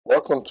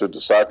Welcome to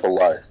Disciple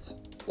Life,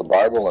 the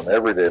Bible in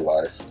Everyday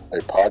Life, a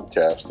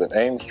podcast that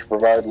aims to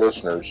provide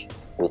listeners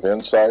with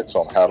insights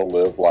on how to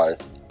live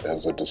life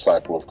as a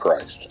disciple of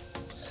Christ.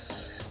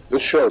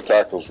 This show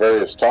tackles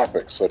various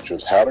topics such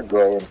as how to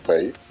grow in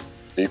faith,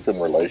 deepen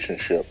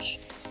relationships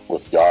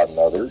with God and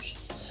others,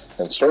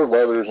 and serve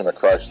others in a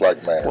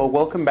Christ-like manner. Well,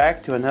 welcome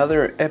back to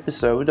another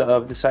episode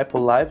of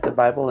Disciple Life, the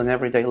Bible in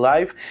Everyday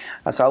Life.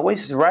 As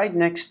always, right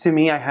next to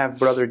me, I have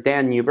Brother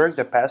Dan Newberg,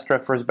 the pastor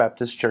at First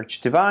Baptist Church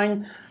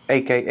Divine,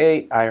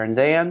 a.k.a. Iron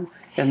Dan.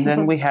 And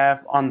then we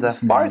have on the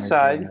far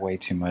side... way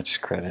too much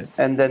credit.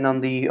 And then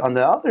on the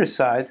other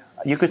side,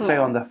 you could say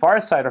on the far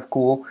side of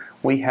cool,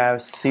 we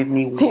have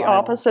Sydney Wild. The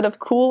opposite of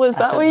cool? Is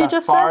that what you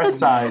just said? The far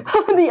side.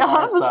 The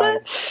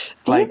opposite?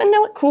 Do you even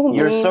know what cool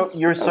means?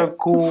 You're so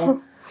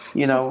cool.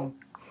 You know,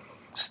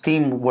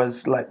 steam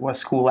was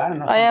cool. I don't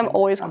know. I am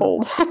always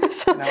cold.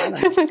 So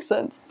it makes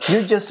sense.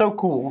 You're just so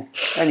cool.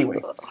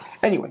 Anyway,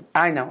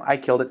 I know I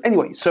killed it.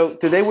 Anyway, so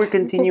today we're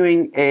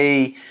continuing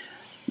a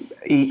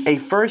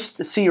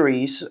first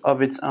series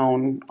of its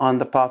own on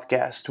the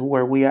podcast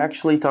where we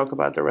actually talk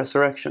about the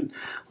resurrection.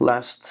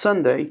 Last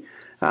Sunday,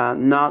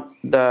 not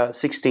the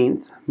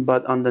 16th,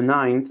 but on the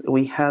 9th,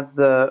 we had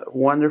the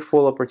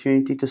wonderful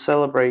opportunity to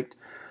celebrate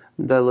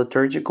the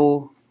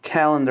liturgical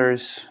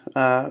calendar's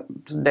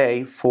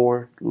day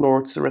for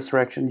Lord's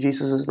resurrection,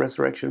 Jesus'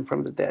 resurrection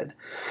from the dead.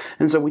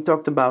 And so we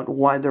talked about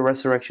why the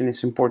resurrection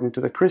is important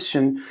to the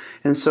Christian.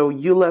 And so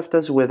you left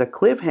us with a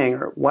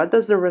cliffhanger. What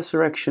does the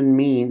resurrection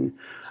mean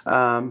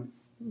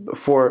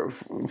for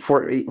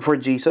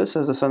Jesus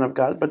as the Son of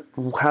God? But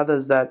how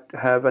does that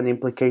have an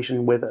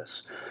implication with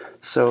us?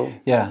 So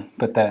yeah,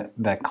 but that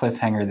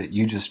cliffhanger that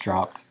you just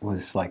dropped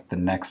was like the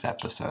next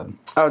episode.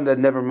 Oh,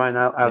 then never mind.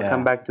 I'll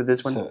come back to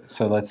this one.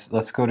 So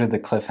let's go to the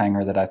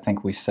cliffhanger that I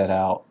think we set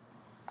out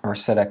or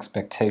set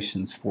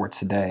expectations for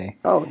today.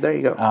 Oh, there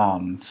you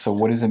go. So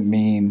what does it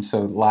mean?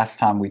 So last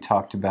time we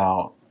talked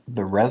about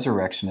the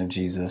resurrection of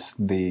Jesus,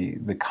 the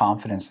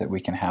confidence that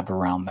we can have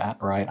around that,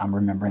 right? I'm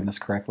remembering this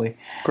correctly?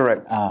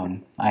 Correct.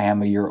 I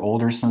am a year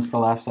older since the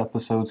last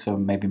episode, so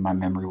maybe my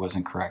memory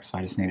wasn't correct, so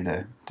I just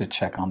needed to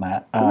check on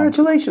that.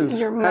 Congratulations.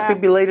 Happy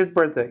belated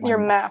birthday. Your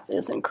math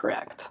isn't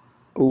correct.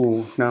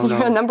 Ooh, no.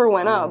 Your number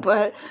went up,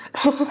 but...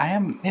 I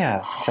am,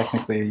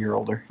 technically a year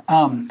older.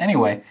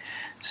 Anyway,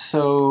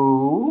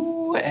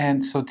 so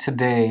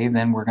today,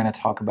 then we're going to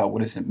talk about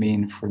what does it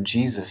mean for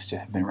Jesus to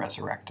have been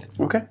resurrected.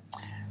 Okay.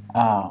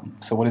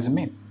 So what does it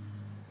mean?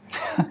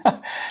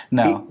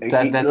 No.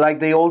 That's like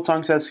the old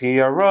song says,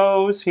 he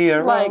arose.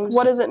 Like,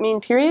 what does it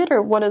mean, period,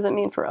 or what does it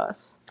mean for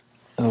us?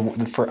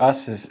 For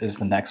us is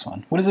the next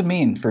one. What does it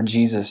mean for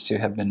Jesus to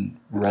have been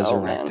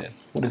resurrected?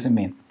 What does it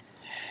mean?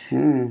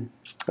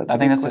 I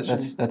think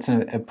that's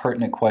a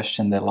pertinent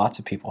question that lots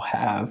of people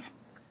have.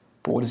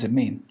 But what does it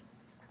mean?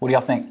 What do y'all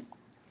think?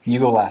 You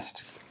go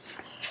last.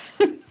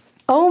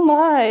 Oh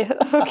my.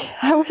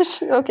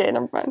 Okay. Okay,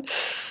 never mind.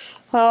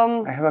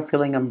 I have a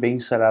feeling I'm being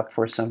set up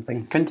for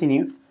something.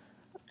 Continue.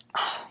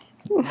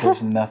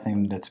 There's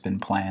nothing that's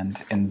been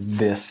planned in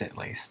this, at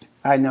least.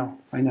 I know.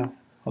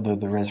 Although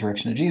the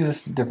resurrection of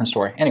Jesus, different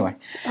story. Anyway.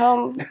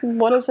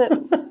 What does it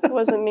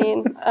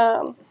mean?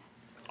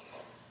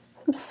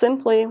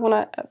 Simply,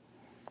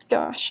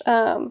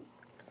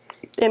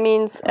 it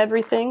means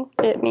everything.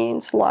 It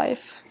means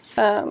life.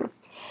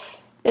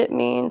 It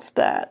means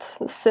that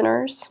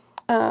sinners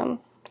can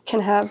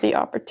have the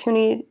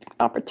opportunity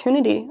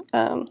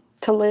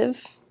to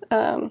live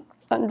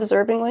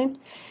undeservingly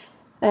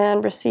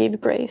and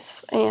receive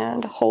grace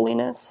and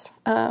holiness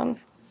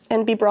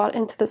and be brought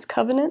into this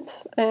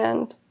covenant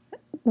and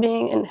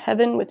being in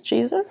heaven with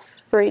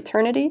Jesus for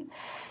eternity.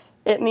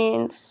 It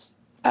means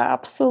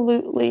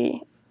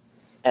absolutely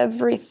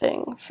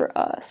everything for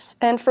us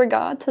and for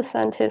God to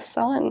send His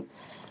Son.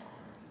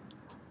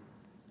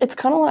 It's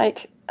kind of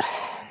like,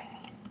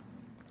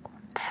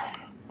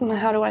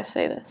 how do I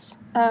say this?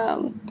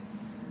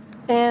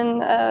 In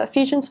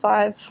Ephesians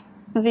 5,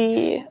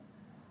 the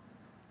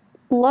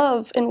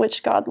love in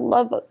which God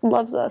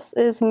loves us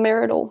is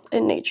marital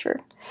in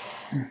nature.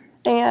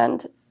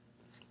 And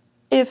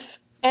if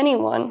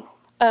anyone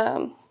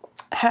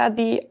had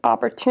the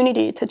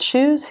opportunity to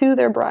choose who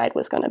their bride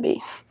was going to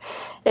be,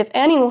 if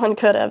anyone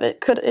could have,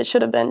 it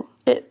should have been,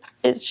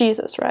 it's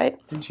Jesus, right?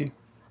 Did you?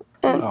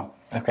 Oh,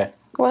 okay.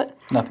 What?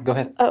 Nothing, go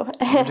ahead. Oh.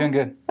 You're doing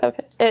good.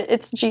 Okay.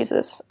 It's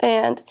Jesus.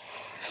 And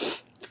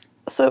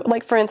so,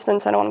 like, for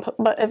instance, I don't want to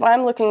but if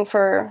I'm looking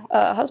for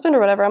a husband or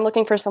whatever, I'm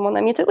looking for someone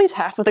that meets at least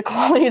half of the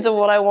qualities of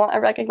what I want. I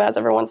recognize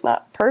everyone's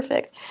not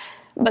perfect.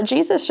 But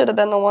Jesus should have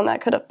been the one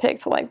that could have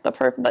picked, like, the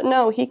perfect. But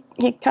no, he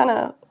kind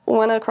of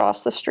went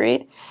across the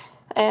street,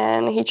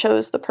 and he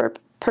chose the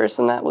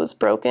person that was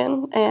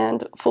broken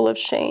and full of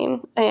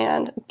shame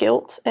and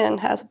guilt and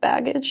has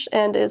baggage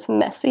and is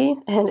messy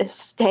and is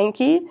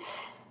stanky.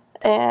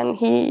 And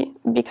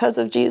because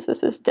of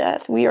Jesus'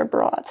 death, we are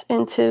brought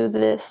into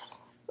this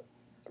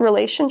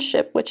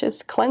relationship, which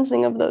is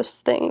cleansing of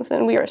those things,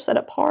 and we are set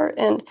apart,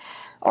 and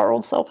our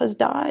old self has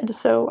died.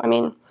 So, I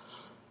mean,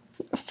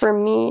 for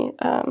me,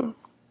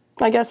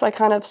 I guess I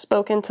kind of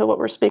spoke into what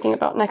we're speaking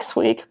about next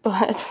week,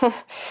 but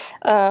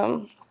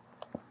I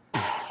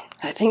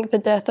think the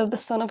death of the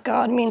Son of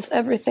God means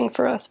everything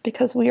for us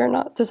because we are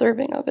not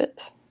deserving of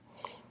it.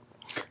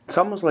 It's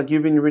almost like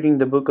you've been reading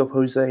the book of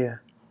Hosea.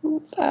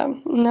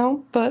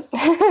 No, but...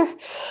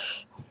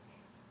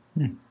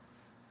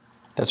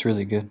 That's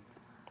really good.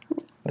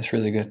 That's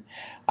really good.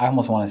 I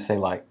almost want to say,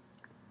 like,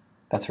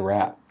 that's a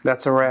wrap.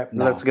 That's a wrap.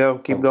 No, Let's go.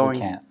 Keep but going. We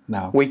can't.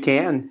 No. We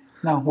can.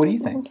 No, what do you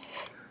think?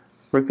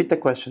 Repeat the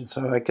question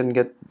so I can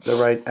get the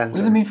right answer. What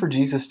does it mean for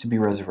Jesus to be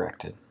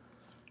resurrected?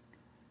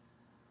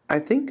 I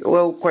think,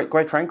 well,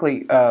 quite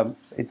frankly,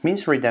 it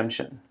means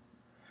redemption.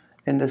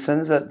 In the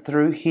sense that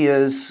through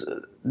his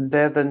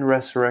death and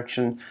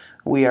resurrection,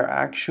 we are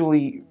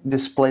actually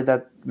display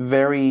that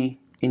very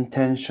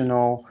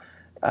intentional,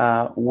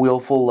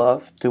 willful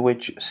love to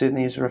which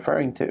Sydney is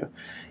referring to.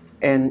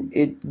 And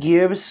it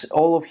gives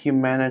all of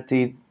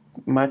humanity,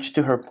 much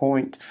to her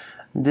point,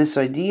 this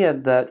idea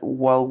that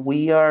while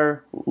we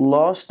are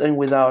lost and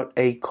without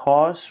a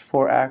cause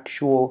for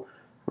actual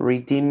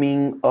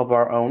redeeming of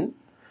our own,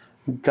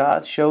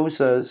 God shows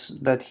us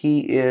that He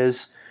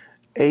is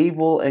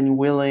able and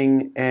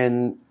willing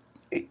and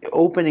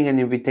opening an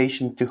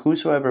invitation to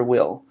whosoever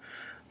will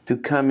to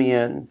come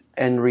in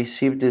and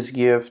receive this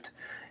gift.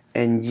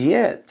 And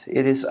yet,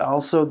 it is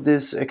also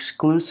this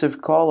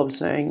exclusive call of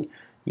saying,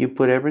 you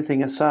put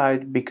everything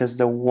aside because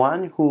the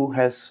one who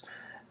has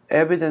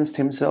evidenced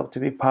himself to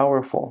be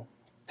powerful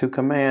to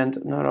command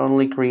not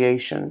only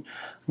creation,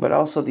 but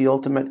also the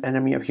ultimate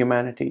enemy of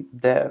humanity,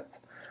 death,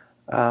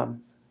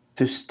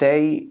 to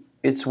stay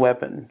its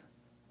weapon,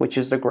 which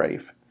is the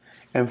grave,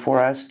 and for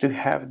us to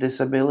have this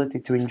ability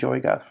to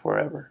enjoy God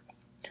forever.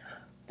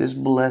 This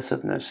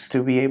blessedness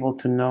to be able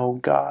to know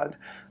God.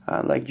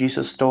 Like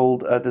Jesus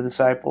told the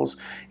disciples,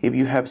 if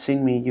you have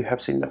seen me, you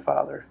have seen the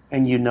Father,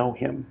 and you know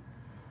Him.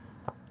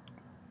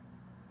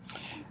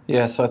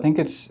 Yeah, so I think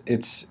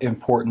it's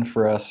important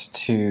for us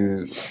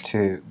to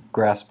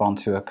grasp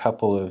onto a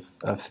couple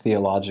of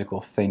theological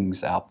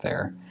things out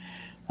there.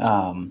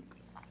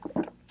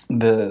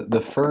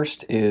 The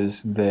first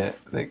is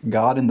that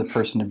God in the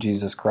person of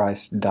Jesus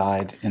Christ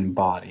died in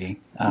body.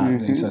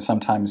 So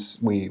sometimes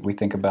we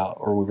think about,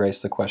 or we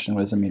raise the question,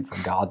 what does it mean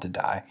for God to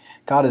die?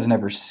 God has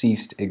never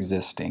ceased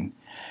existing.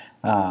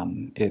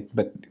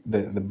 But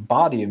the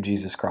body of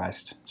Jesus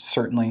Christ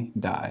certainly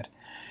died.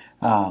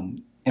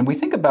 And we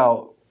think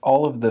about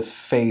all of the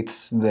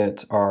faiths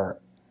that are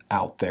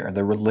out there,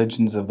 the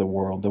religions of the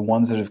world, the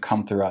ones that have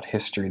come throughout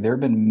history. There have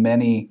been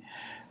many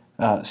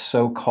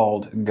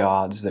so-called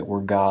gods that were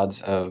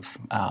gods of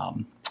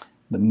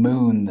the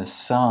moon, the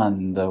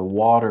sun, the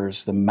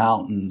waters, the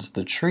mountains,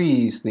 the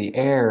trees, the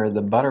air,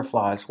 the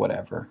butterflies,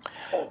 whatever.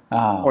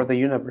 Or the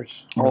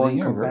universe. Or the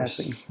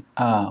universe.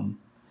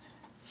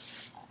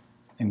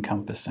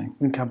 Encompassing.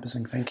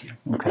 Encompassing, thank you.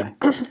 Okay.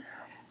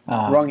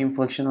 Wrong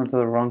inflection onto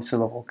the wrong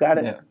syllable. Got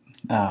it.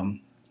 Yeah.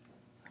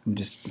 I'm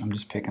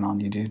just picking on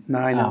you, dude. No,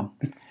 I know.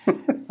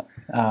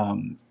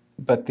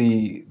 But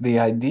the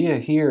idea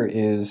here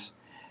is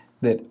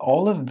that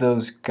all of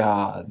those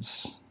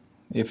gods,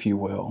 if you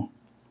will,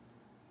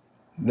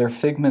 they're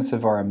figments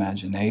of our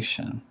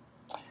imagination.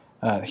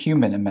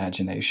 Human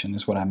imagination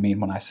is what I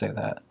mean when I say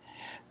that.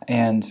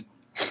 And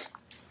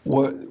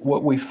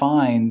what we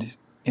find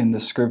in the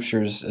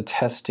scriptures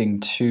attesting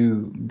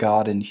to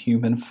God in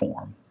human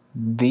form,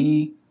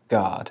 the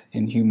God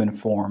in human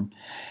form,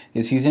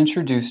 is He's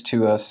introduced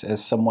to us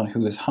as someone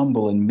who is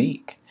humble and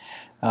meek,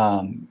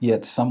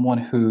 yet someone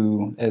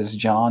who, as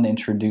John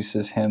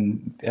introduces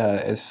Him,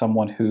 as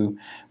someone who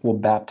will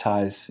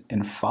baptize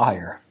in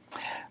fire,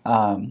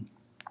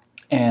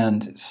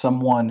 and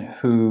someone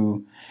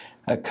who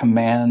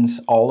commands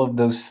all of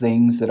those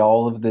things that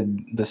all of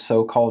the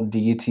so-called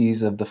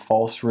deities of the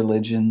false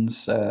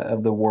religions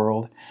of the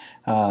world,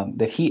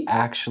 that He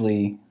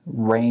actually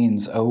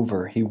reigns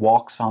over. He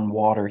walks on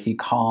water. He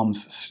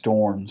calms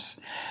storms.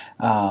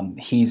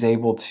 He's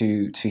able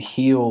to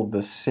heal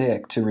the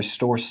sick, to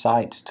restore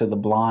sight to the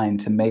blind,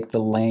 to make the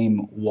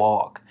lame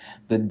walk,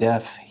 the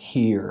deaf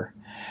hear.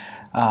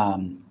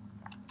 And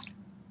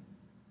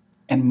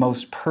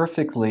most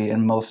perfectly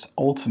and most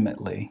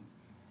ultimately,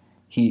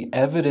 He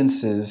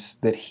evidences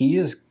that He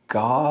is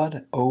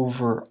God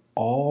over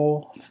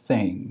all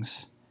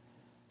things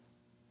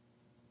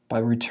by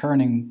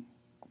returning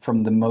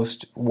from the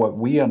most, what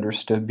we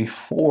understood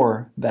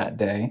before that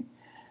day,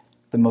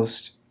 the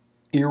most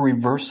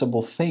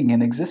irreversible thing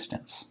in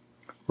existence.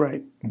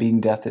 Right.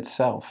 Being death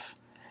itself.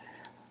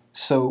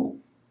 So,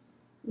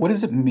 what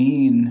does it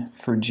mean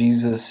for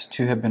Jesus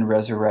to have been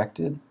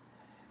resurrected?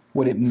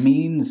 What it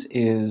means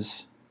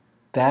is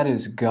that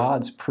is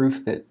God's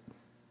proof that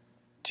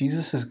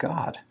Jesus is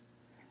God,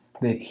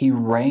 that He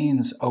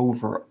reigns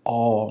over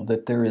all,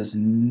 that there is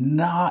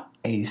not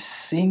a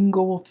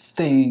single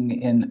thing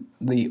in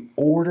the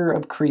order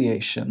of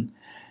creation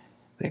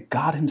that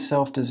God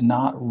Himself does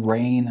not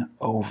reign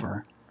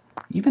over,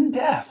 even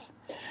death.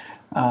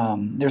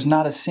 There's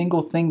not a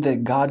single thing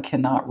that God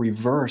cannot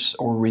reverse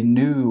or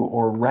renew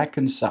or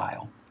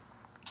reconcile,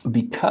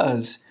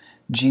 because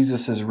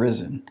Jesus is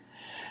risen.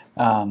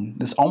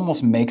 This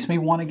almost makes me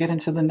want to get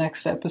into the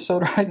next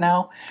episode right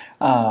now,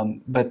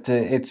 but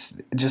it's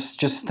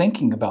just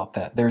thinking about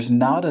that. There's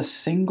not a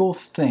single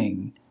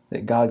thing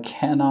that God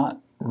cannot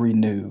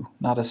renew,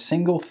 not a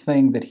single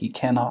thing that He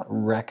cannot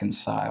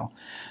reconcile,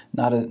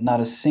 not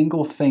a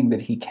single thing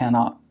that He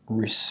cannot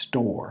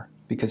restore,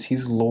 because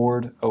He's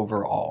Lord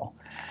over all.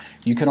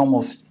 You can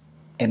almost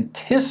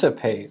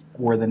anticipate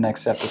where the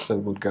next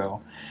episode would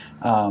go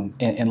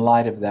in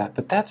light of that,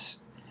 but that's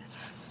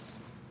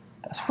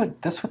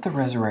what the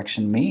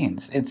resurrection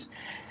means. It's,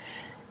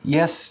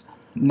 yes,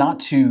 not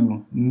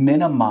to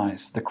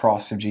minimize the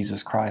cross of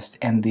Jesus Christ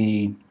and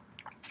the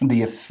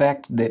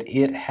effect that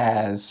it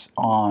has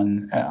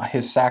on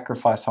His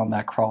sacrifice on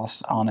that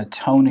cross, on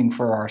atoning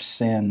for our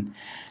sin,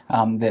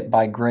 that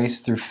by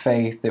grace through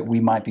faith that we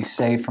might be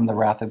saved from the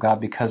wrath of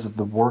God because of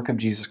the work of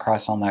Jesus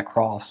Christ on that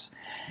cross.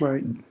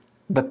 Right.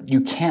 But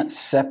you can't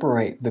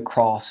separate the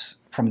cross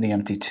from the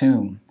empty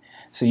tomb.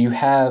 So you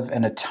have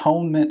an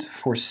atonement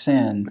for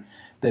sin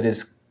that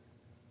is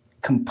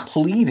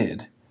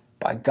completed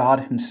by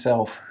God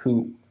Himself,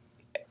 who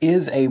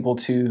is able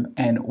to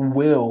and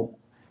will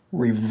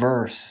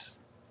reverse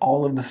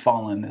all of the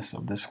fallenness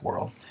of this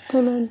world.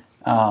 Amen.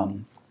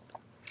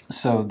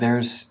 So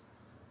there's,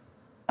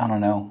 I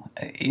don't know,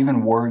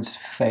 even words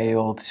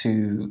fail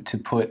to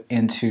put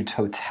into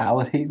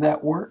totality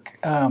that work.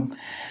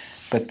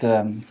 But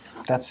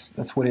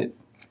that's what it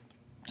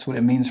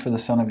means for the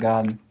Son of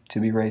God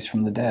to be raised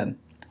from the dead.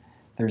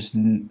 There's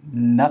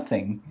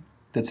nothing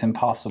that's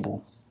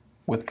impossible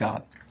with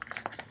God.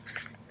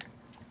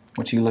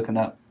 What you looking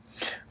up?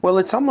 Well,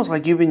 it's almost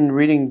like you've been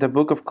reading the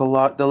book of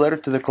the letter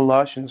to the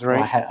Colossians, right?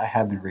 Well, I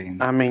have been reading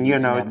that. I mean,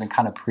 I've been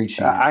kind of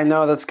preaching. I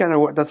know that's kind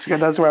of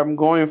that's where I'm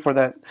going for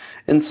that.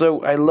 And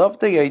so I love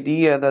the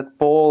idea that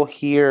Paul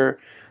here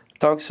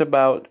talks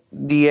about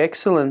the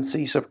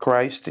excellencies of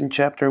Christ in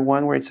chapter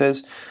 1, where it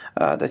says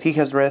that He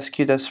has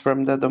rescued us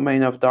from the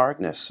domain of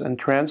darkness and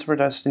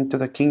transferred us into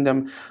the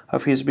kingdom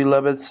of His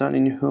beloved Son,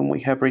 in whom we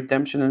have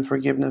redemption and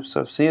forgiveness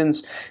of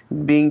sins,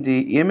 being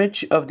the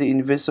image of the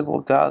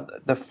invisible God,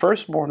 the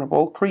firstborn of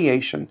all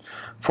creation.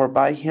 For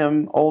by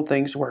Him all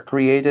things were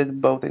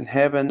created, both in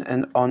heaven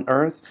and on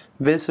earth,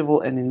 visible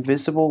and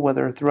invisible,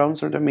 whether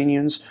thrones or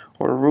dominions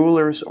or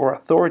rulers or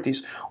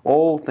authorities.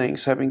 All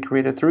things have been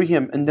created through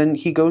Him. And then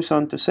he goes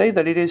on to say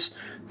that it is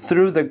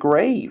through the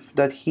grave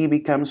that He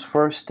becomes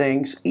first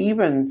things,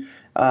 even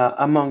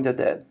among the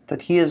dead.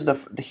 That He is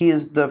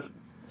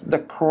the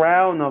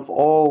crown of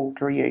all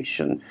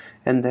creation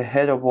and the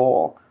head of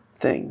all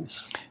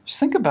things. Just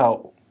think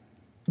about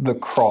the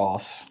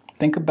cross.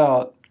 Think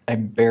about a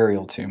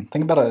burial tomb.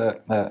 Think about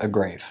a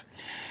grave.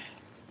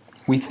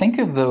 We think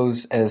of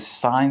those as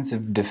signs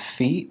of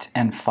defeat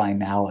and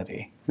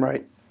finality.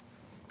 Right.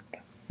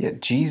 Yet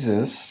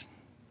Jesus,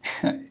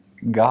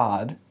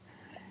 God,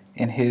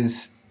 in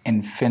His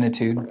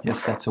infinitude,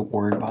 yes, that's a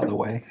word, by the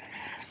way,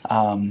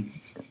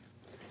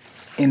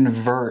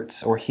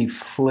 inverts, or He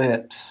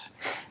flips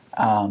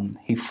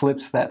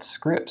that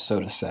script, so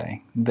to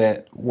say,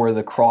 that where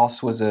the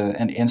cross was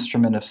an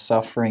instrument of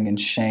suffering and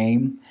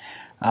shame,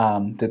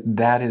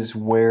 that is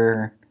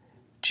where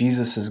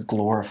Jesus is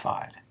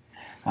glorified.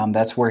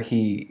 That's where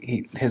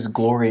His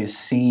glory is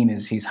seen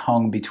as He's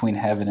hung between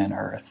heaven and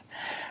earth.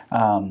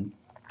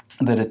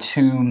 That a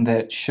tomb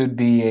that should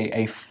be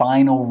a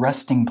final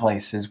resting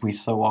place, as we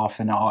so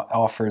often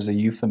offer as a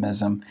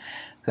euphemism,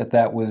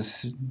 that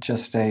was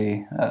just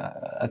a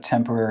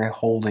temporary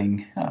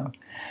holding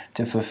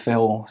to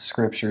fulfill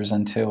Scriptures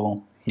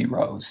until He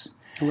rose.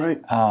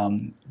 Right.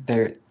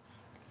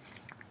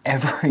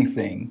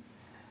 Everything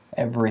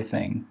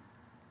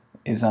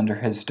is under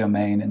His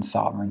domain and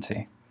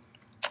sovereignty.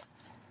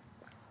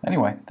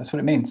 Anyway, that's what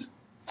it means.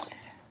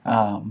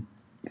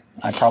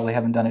 I probably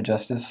haven't done it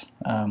justice,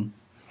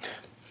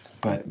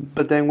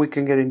 but then we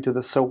can get into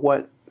the so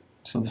what.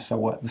 So the so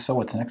what? The so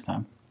what's next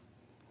time?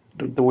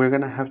 We're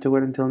going to have to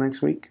wait until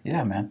next week?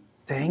 Yeah, man.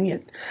 Dang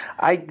it.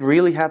 I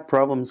really have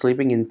problems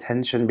living in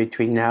tension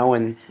between now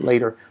and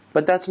later,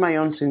 but that's my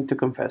own sin to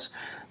confess.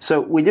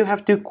 So we do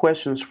have 2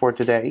 questions for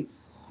today,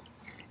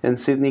 and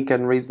Sydney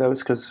can read those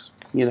because,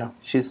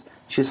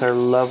 she's our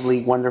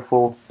lovely,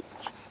 wonderful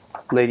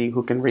lady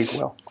who can read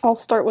well. I'll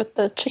start with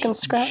the chicken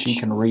scratch. She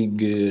can read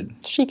good.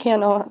 She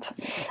cannot.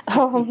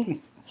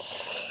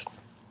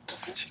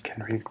 She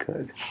can read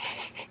good.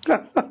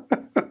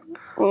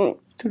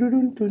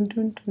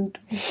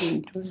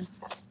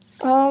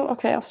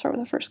 Okay, I'll start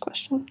with the first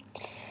question.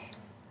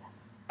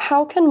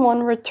 How can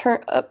one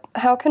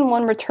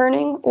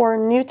returning or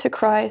new to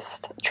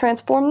Christ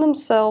transform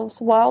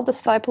themselves while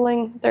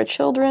discipling their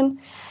children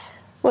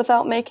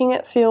without making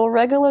it feel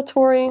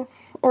regulatory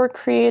or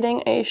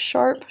creating a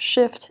sharp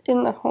shift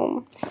in the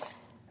home?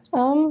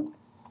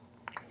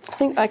 I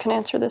think I can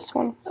answer this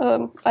one.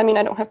 I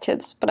don't have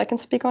kids, but I can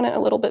speak on it a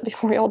little bit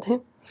before y'all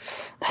do.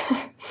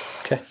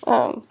 Okay.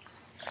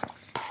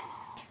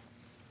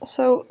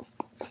 So,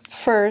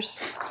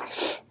 first,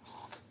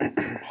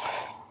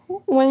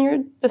 when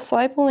you're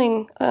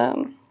discipling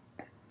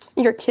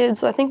your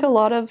kids, I think a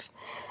lot of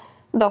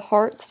the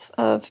hearts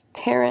of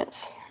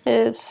parents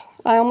is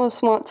I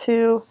almost want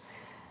to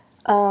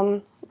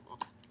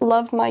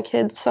love my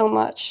kids so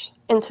much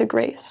into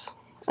grace,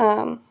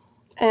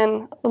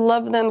 and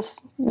love them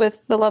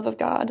with the love of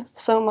God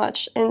so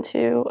much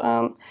into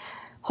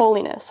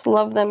holiness,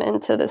 love them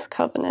into this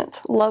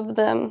covenant, love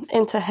them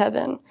into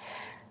heaven.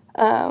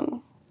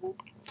 And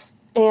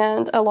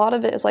a lot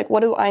of it is like,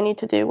 what do I need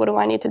to do? What do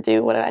I need to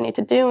do? What do I need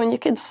to do? And you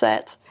could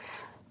set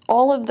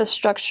all of the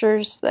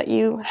structures that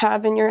you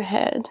have in your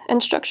head,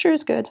 and structure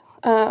is good,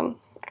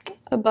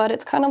 but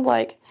it's kind of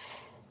like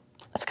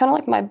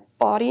my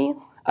body.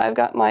 I've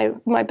got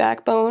my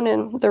backbone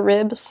and the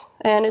ribs,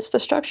 and it's the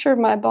structure of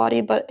my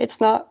body, but it's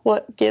not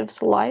what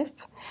gives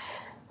life.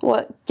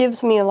 What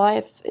gives me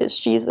life is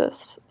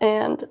Jesus,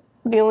 and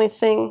the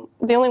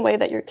only way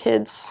that your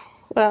kids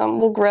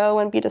will grow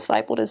and be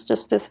discipled is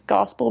just this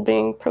gospel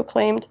being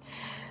proclaimed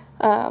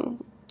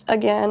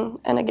again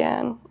and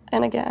again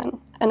and again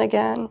and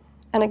again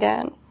and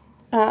again,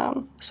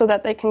 so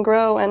that they can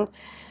grow. And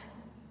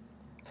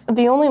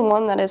the only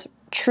one that is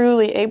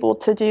truly able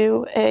to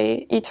do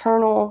a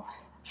eternal,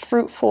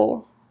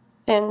 fruitful,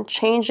 and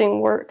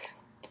changing work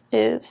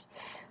is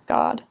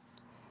God.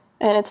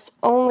 And it's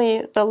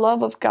only the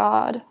love of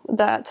God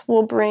that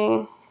will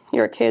bring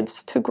your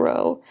kids to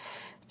grow.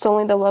 It's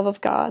only the love of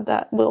God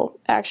that will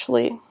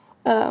actually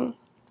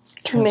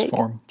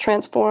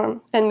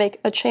transform and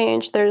make a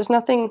change. There's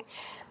nothing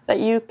that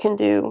you can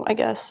do, I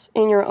guess,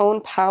 in your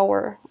own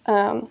power.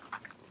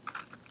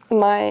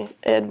 My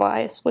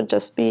advice would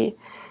just be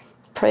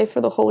pray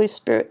for the Holy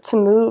Spirit to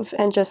move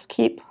and just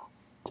keep,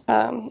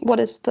 what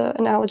is the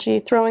analogy,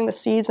 throwing the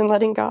seeds and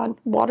letting God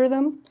water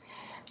them.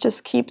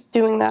 Just keep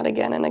doing that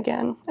again and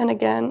again and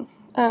again,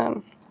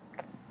 and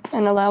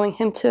allowing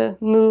Him to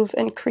move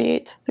and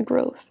create the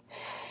growth.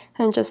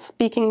 And just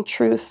speaking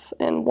truth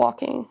and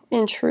walking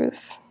in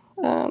truth.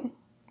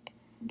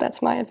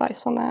 That's my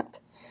advice on that.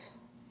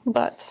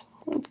 But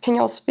can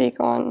y'all speak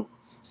on, do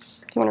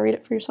you want to read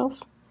it for yourself?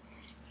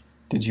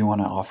 Did you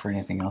want to offer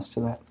anything else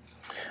to that?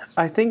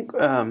 I think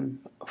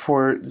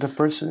for the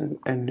person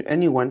and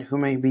anyone who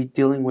may be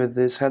dealing with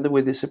this, how do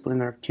we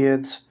discipline our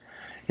kids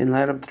in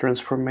light of the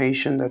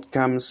transformation that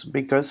comes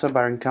because of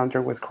our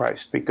encounter with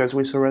Christ, because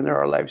we surrender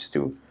our lives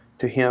to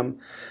Him.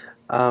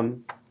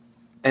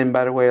 And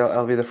by the way,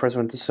 I'll be the first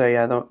one to say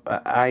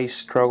I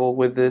struggle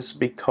with this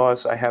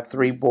because I have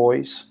 3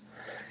 boys,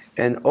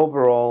 and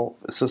overall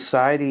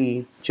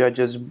society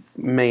judges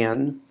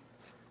men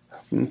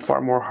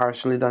far more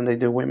harshly than they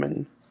do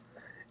women,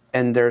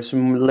 and there's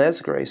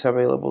less grace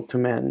available to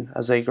men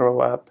as they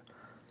grow up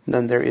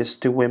than there is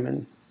to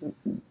women.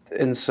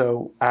 And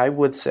so I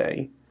would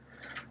say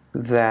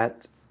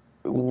that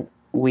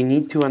we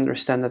need to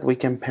understand that we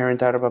can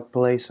parent out of a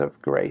place of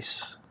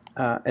grace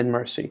and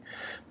mercy,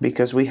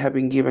 because we have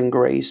been given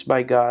grace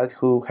by God,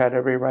 who had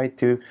every right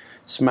to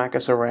smack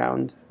us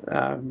around,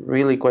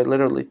 really quite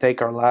literally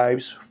take our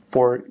lives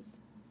for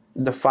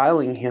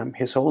defiling Him,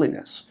 His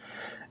holiness.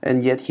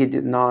 And yet He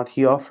did not.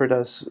 He offered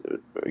us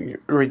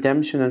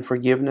redemption and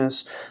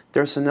forgiveness.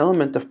 There's an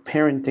element of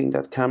parenting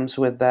that comes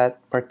with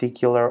that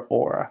particular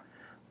aura,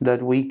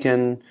 that we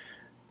can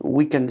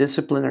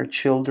discipline our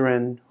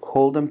children,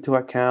 hold them to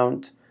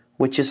account,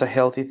 which is a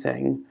healthy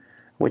thing,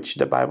 which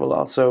the Bible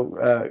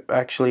also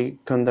actually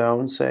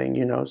condones, saying,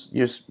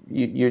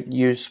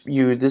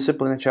 you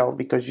discipline a child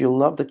because you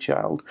love the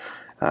child.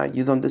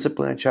 You don't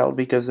discipline a child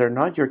because they're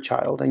not your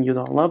child and you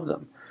don't love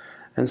them.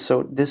 And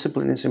so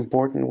discipline is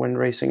important when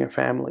raising a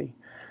family,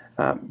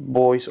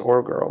 boys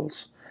or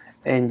girls.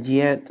 And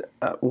yet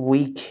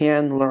we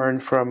can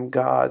learn from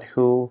God,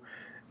 who,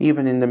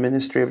 even in the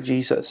ministry of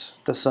Jesus,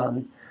 the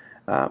Son,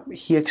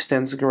 He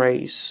extends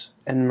grace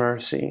and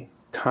mercy,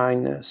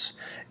 kindness,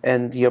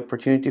 and the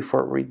opportunity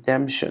for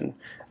redemption,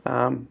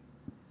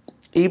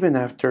 even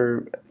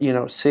after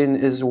sin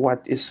is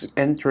what is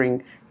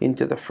entering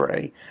into the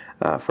fray.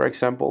 For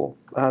example,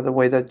 the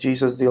way that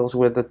Jesus deals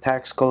with the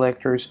tax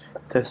collectors,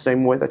 the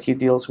same way that He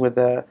deals with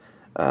the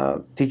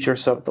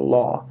teachers of the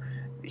law.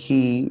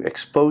 He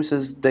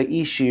exposes the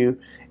issue,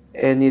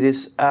 and it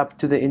is up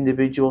to the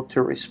individual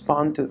to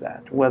respond to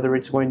that, whether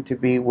it's going to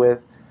be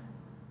with,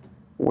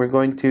 we're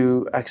going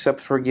to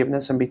accept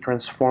forgiveness and be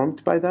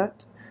transformed by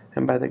that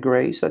and by the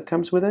grace that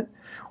comes with it,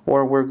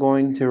 or we're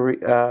going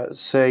to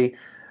say,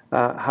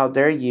 how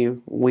dare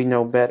you, we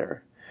know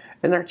better.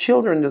 And our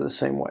children do the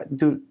same way.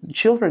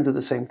 Children do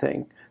the same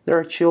thing. There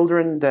are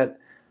children that,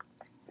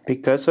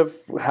 because of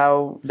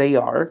how they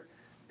are,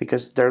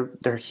 because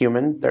they're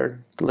human,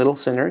 they're little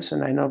sinners,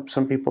 and I know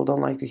some people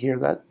don't like to hear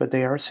that, but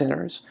they are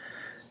sinners.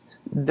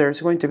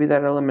 There's going to be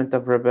that element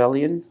of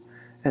rebellion,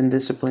 and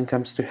discipline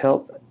comes to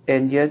help.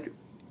 And yet,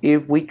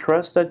 if we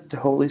trust that the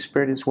Holy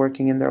Spirit is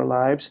working in their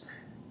lives,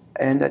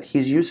 and that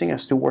He's using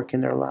us to work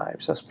in their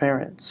lives as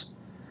parents,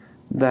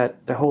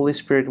 that the Holy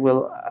Spirit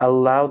will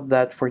allow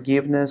that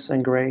forgiveness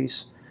and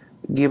grace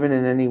given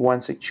in any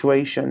one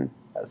situation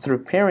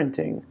through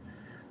parenting,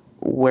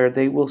 where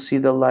they will see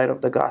the light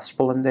of the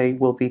gospel and they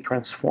will be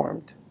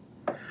transformed.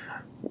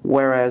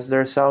 Whereas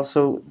there's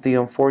also the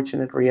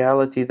unfortunate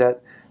reality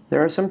that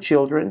There are some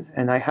children,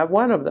 and I have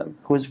one of them,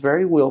 who is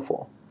very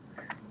willful.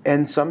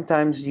 And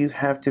sometimes you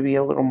have to be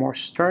a little more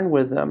stern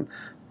with them,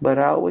 but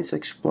always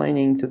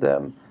explaining to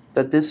them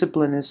that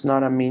discipline is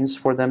not a means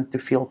for them to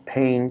feel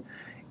pain.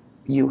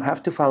 You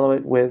have to follow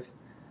it with,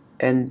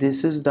 and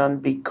this is done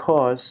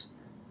because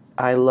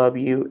I love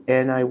you,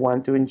 and I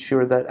want to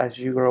ensure that as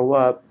you grow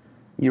up,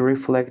 you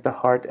reflect the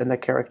heart and the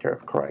character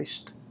of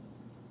Christ.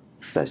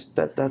 That's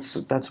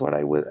what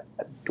I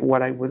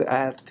would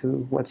add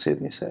to what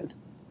Sydney said.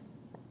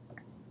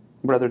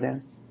 Brother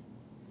Dan.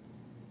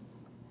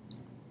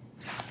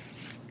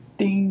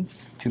 Ding.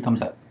 2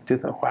 thumbs up.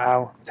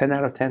 Wow, 10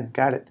 out of 10.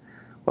 Got it.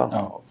 Well,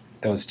 Oh,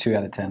 that was 2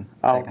 out of 10.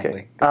 okay.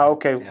 Technically.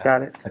 Okay, Yeah.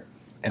 got it. But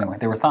anyway,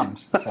 they were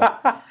thumbs. So,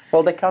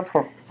 Well, they count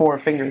for 4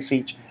 fingers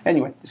each.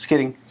 Anyway, just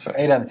kidding. so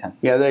 8 out of 10.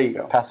 Yeah, there you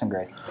go. Passing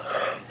grade.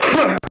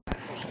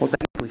 Well,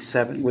 technically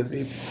 7 would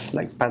be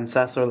like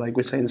panzazo, like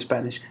we say in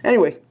Spanish.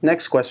 Anyway,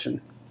 next question.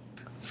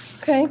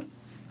 Okay.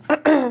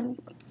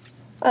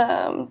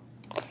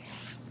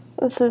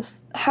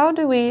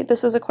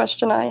 This is a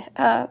question I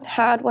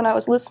had when I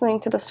was listening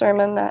to the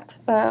sermon that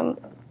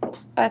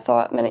I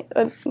thought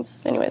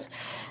anyways,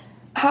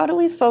 how do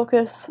we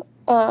focus,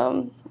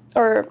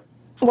 or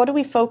what do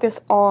we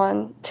focus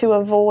on to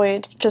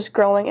avoid just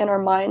growing in our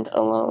mind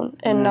alone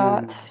and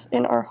not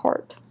in our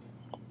heart?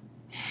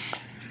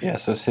 Yeah,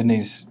 so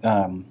Sydney's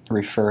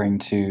referring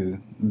to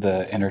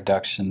the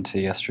introduction to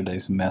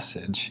yesterday's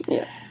message.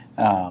 Yeah.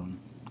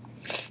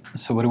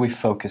 So what do we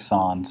focus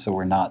on so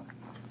we're not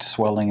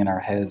swelling in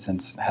our heads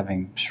and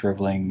having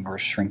shriveling or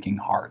shrinking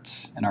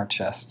hearts in our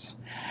chests?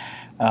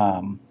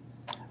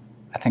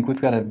 I think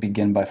we've got to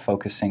begin by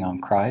focusing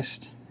on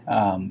Christ,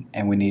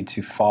 and we need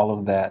to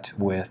follow that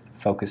with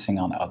focusing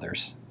on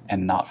others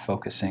and not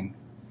focusing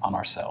on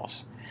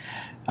ourselves.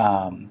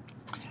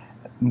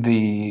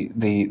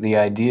 The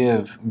idea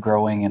of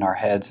growing in our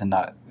heads and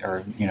not,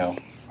 or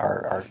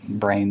our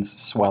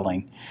brains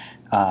swelling,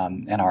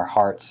 and our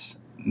hearts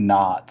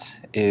not,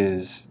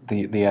 is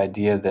the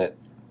idea that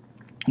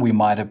we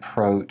might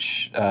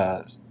approach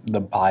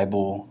the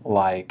Bible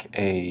like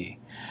a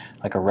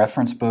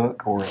reference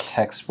book or a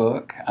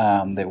textbook,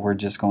 that we're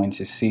just going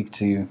to seek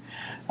to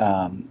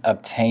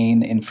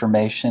obtain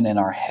information in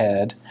our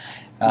head,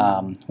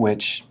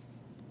 which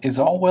is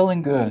all well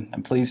and good.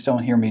 And please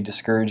don't hear me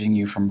discouraging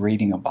you from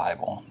reading a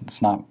Bible.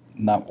 It's not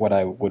what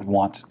I would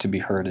want to be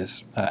heard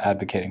as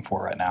advocating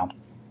for right now.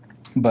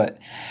 But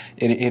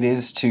it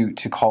is to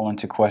call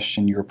into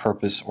question your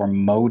purpose or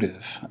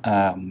motive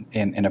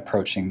in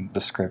approaching the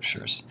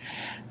Scriptures.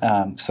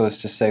 So as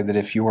to say that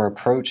if your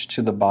approach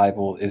to the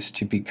Bible is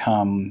to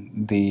become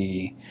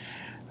the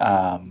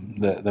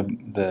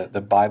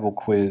Bible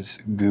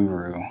quiz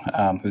guru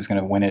who's going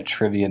to win at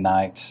trivia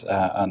nights,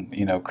 on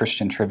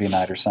Christian trivia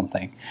night or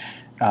something,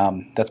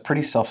 that's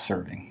pretty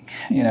self-serving.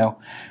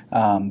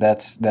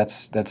 That's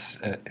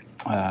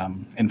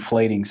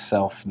inflating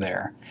self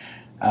there.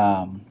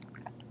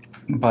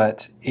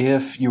 But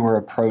if you are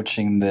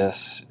approaching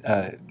this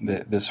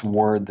this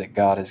word that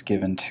God has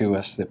given to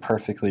us that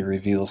perfectly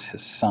reveals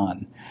His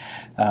Son,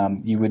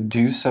 you would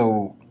do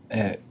so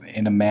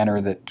in a manner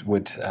that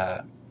would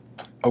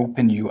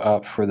open you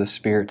up for the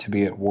Spirit to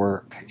be at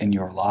work in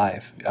your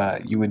life.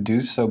 You would do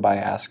so by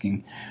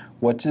asking,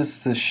 what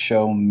does this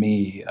show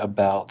me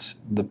about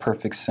the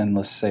perfect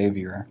sinless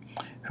Savior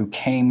who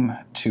came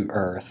to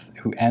earth,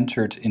 who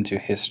entered into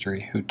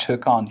history, who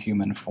took on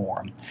human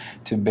form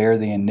to bear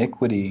the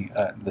iniquity,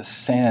 the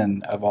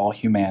sin of all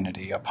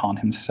humanity upon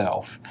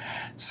Himself,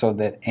 so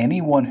that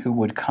anyone who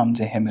would come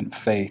to Him in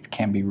faith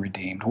can be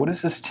redeemed? What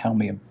does this tell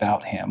me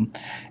about Him?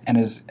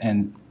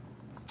 And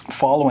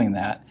following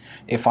that,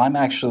 if I'm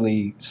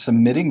actually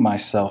submitting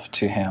myself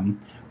to Him,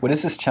 what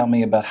does this tell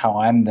me about how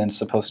I'm then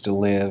supposed to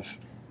live,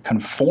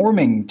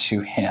 conforming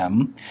to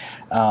Him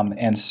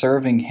and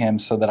serving Him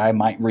so that I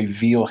might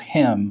reveal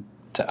Him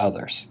to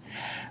others?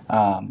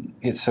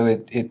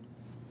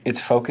 It's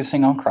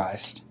focusing on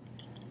Christ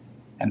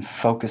and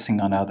focusing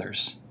on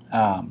others.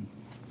 I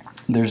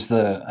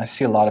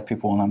see a lot of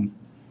people, and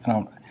I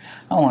don't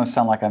want to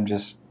sound like I'm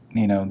just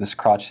this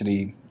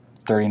crotchety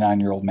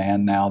 39-year-old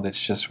man now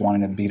that's just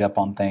wanting to beat up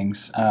on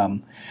things.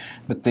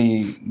 But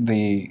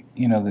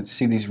that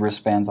see these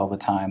wristbands all the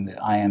time,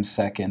 that I am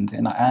second,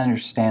 and I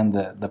understand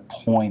the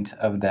point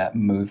of that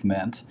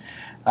movement.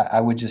 I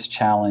would just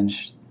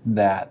challenge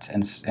that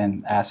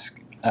and ask.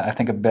 I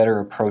think a better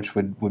approach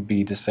would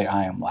be to say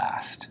I am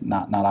last,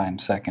 not I am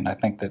second. I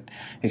think that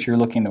if you're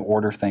looking to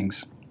order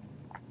things,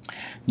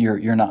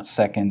 you're not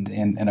second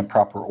in a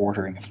proper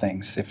ordering of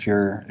things. If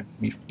you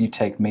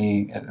take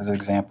me as an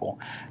example,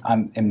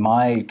 I'm in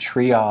my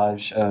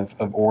triage of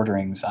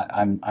orderings.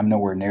 I'm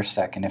nowhere near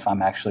second if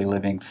I'm actually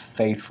living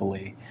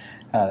faithfully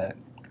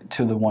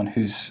to the one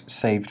who's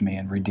saved me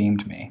and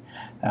redeemed me.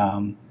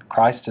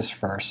 Christ is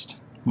first.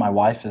 My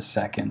wife is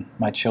second.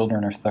 My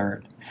children are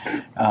third.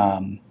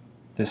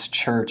 This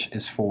church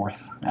is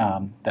fourth.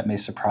 That may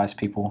surprise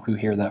people who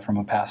hear that from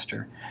a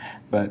pastor,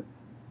 but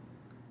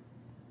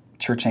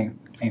church ain't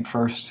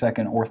first,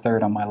 second, or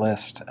third on my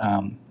list.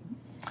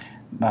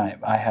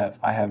 I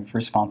have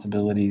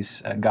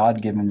responsibilities,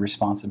 God-given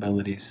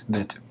responsibilities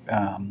that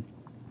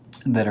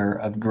are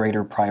of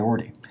greater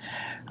priority,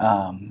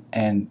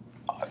 and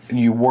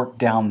you work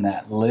down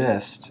that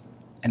list,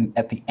 and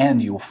at the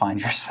end you will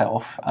find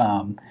yourself,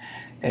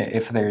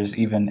 if there's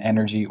even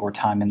energy or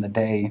time in the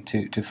day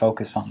to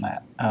focus on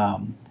that,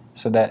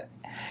 so that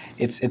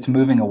it's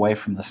moving away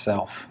from the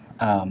self,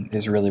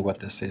 is really what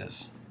this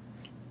is.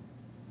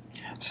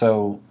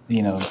 So,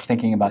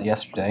 thinking about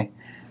yesterday,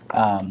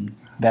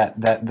 that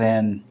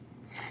then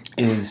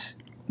is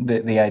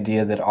the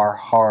idea that our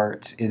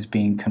heart is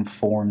being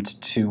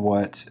conformed to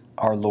what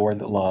our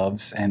Lord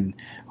loves, and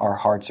our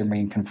hearts are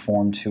being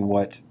conformed to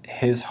what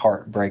His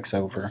heart breaks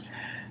over.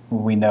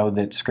 We know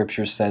that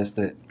Scripture says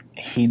that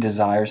He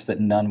desires that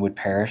none would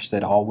perish,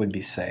 that all would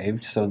be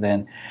saved. So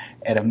then,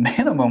 at a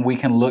minimum, we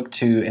can look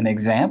to an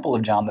example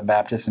of John the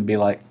Baptist and be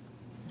like,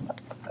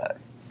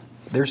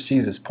 there's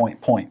Jesus, point.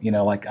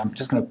 I'm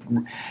just going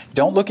to,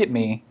 don't look at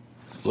me,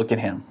 look at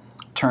Him.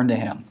 Turn to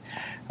Him.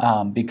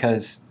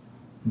 Because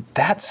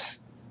that's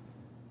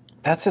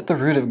at the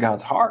root of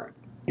God's heart,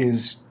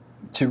 is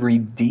to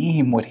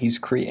redeem what He's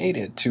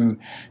created, to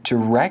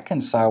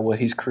reconcile what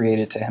He's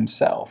created to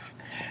Himself.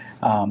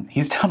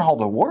 He's done all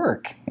the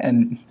work,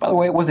 and by the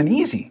way, it wasn't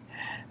easy.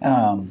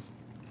 Unless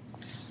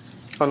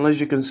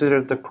you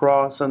consider the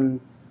cross and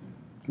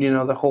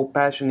the whole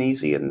passion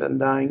easy, and then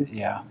dying.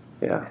 Yeah.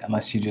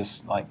 Unless you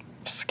just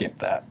skip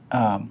that.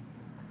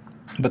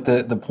 But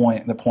the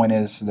point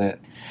is that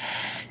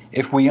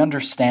if we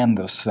understand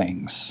those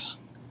things,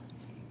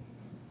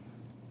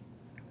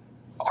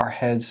 our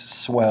heads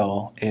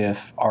swell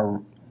if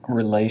our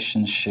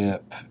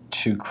relationship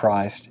to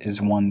Christ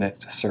is one that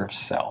serves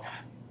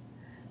self,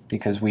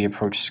 because we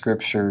approach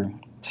Scripture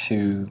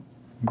to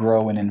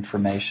grow in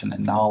information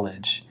and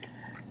knowledge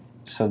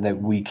so that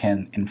we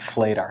can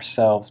inflate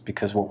ourselves,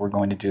 because what we're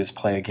going to do is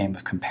play a game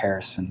of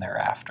comparison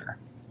thereafter.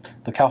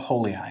 Look how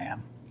holy I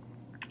am.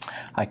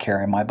 I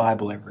carry my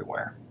Bible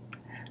everywhere.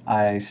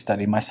 I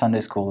studied my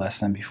Sunday school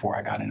lesson before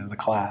I got into the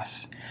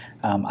class.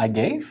 I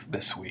gave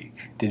this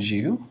week. Did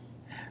you?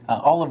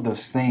 All of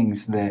those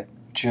things that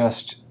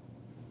just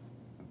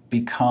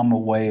become a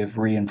way of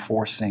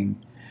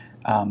reinforcing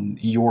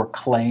your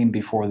claim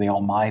before the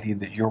Almighty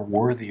that you're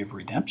worthy of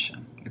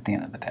redemption at the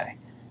end of the day.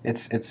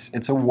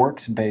 It's a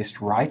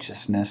works-based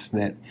righteousness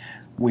that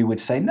we would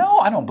say, no,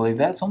 I don't believe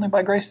that. It's only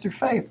by grace through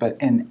faith. But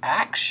in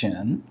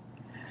action,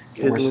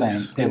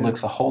 it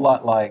looks a whole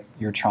lot like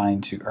you're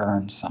trying to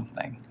earn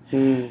something.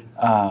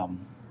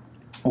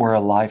 Or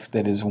a life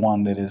that is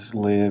one that is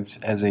lived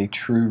as a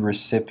true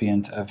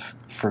recipient of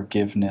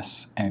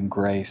forgiveness and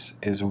grace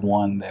is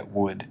one that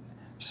would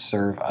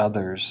serve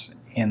others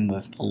in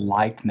the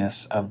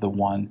likeness of the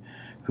one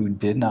who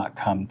did not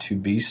come to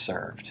be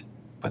served,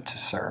 but to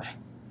serve.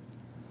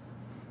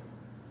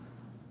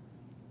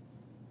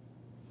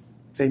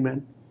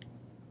 Amen.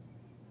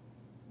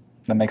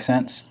 That makes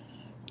sense?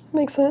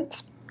 Makes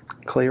sense.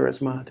 Clear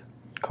as mud.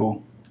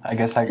 Cool. I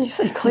guess You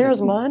say clear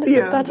as mud?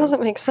 Yeah. That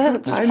doesn't make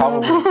sense. There's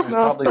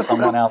probably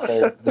someone out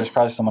there. There's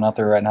probably someone out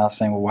there right now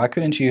saying, "Well, why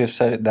couldn't you have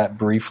said it that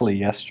briefly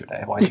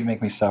yesterday? Why did you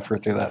make me suffer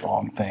through that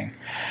long thing?"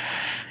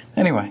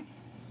 Anyway,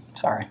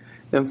 sorry.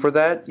 And for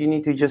that, you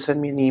need to just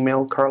send me an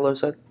email,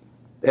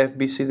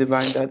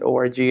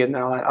 carlos@fbcdivine.org, and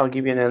I'll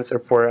give you an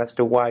answer as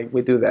to why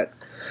we do that.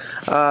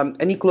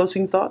 Any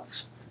closing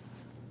thoughts?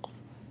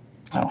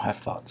 I don't have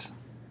thoughts.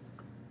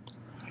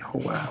 Oh,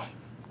 wow.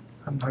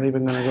 I'm not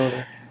even going to go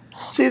there.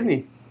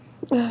 Sydney.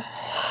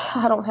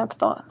 I don't have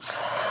thoughts.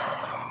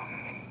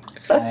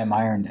 I am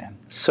Iron Man.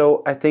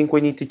 So I think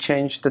we need to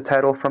change the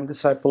title from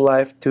Disciple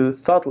Life to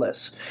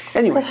Thoughtless.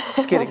 Anyway,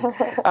 just kidding.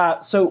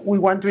 So we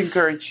want to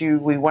encourage you.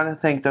 We want to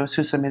thank those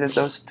who submitted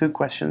those 2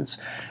 questions.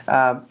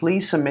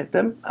 Please submit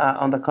them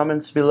on the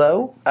comments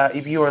below.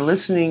 If you are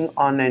listening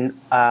on an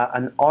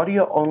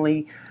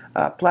audio-only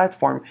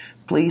platform,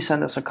 please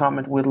send us a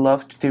comment. We'd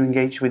love to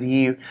engage with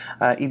you.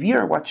 If you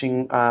are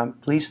watching,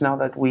 please know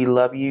that we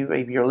love you.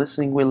 If you're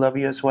listening, we love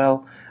you as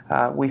well.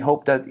 We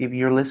hope that if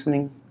you're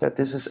listening, that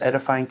this is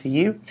edifying to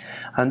you.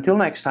 Until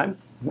next time,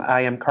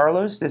 I am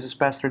Carlos, this is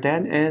Pastor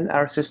Dan, and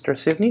our sister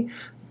Sydney.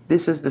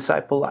 This is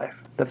Disciple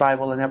Life, the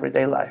Bible in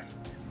everyday life.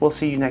 We'll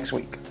see you next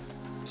week.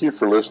 Thank you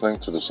for listening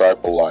to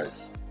Disciple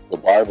Life, the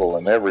Bible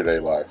in everyday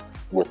life,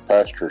 with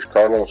Pastors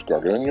Carlos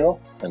Garduño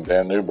and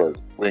Dan Newberg.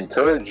 We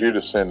encourage you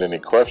to send any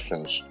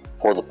questions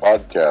for the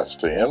podcast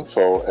to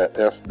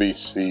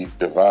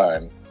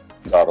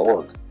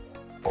info@fbcdivine.org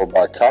or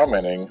by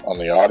commenting on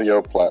the audio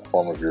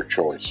platform of your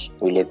choice.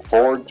 We look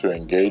forward to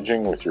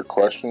engaging with your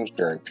questions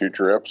during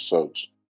future episodes.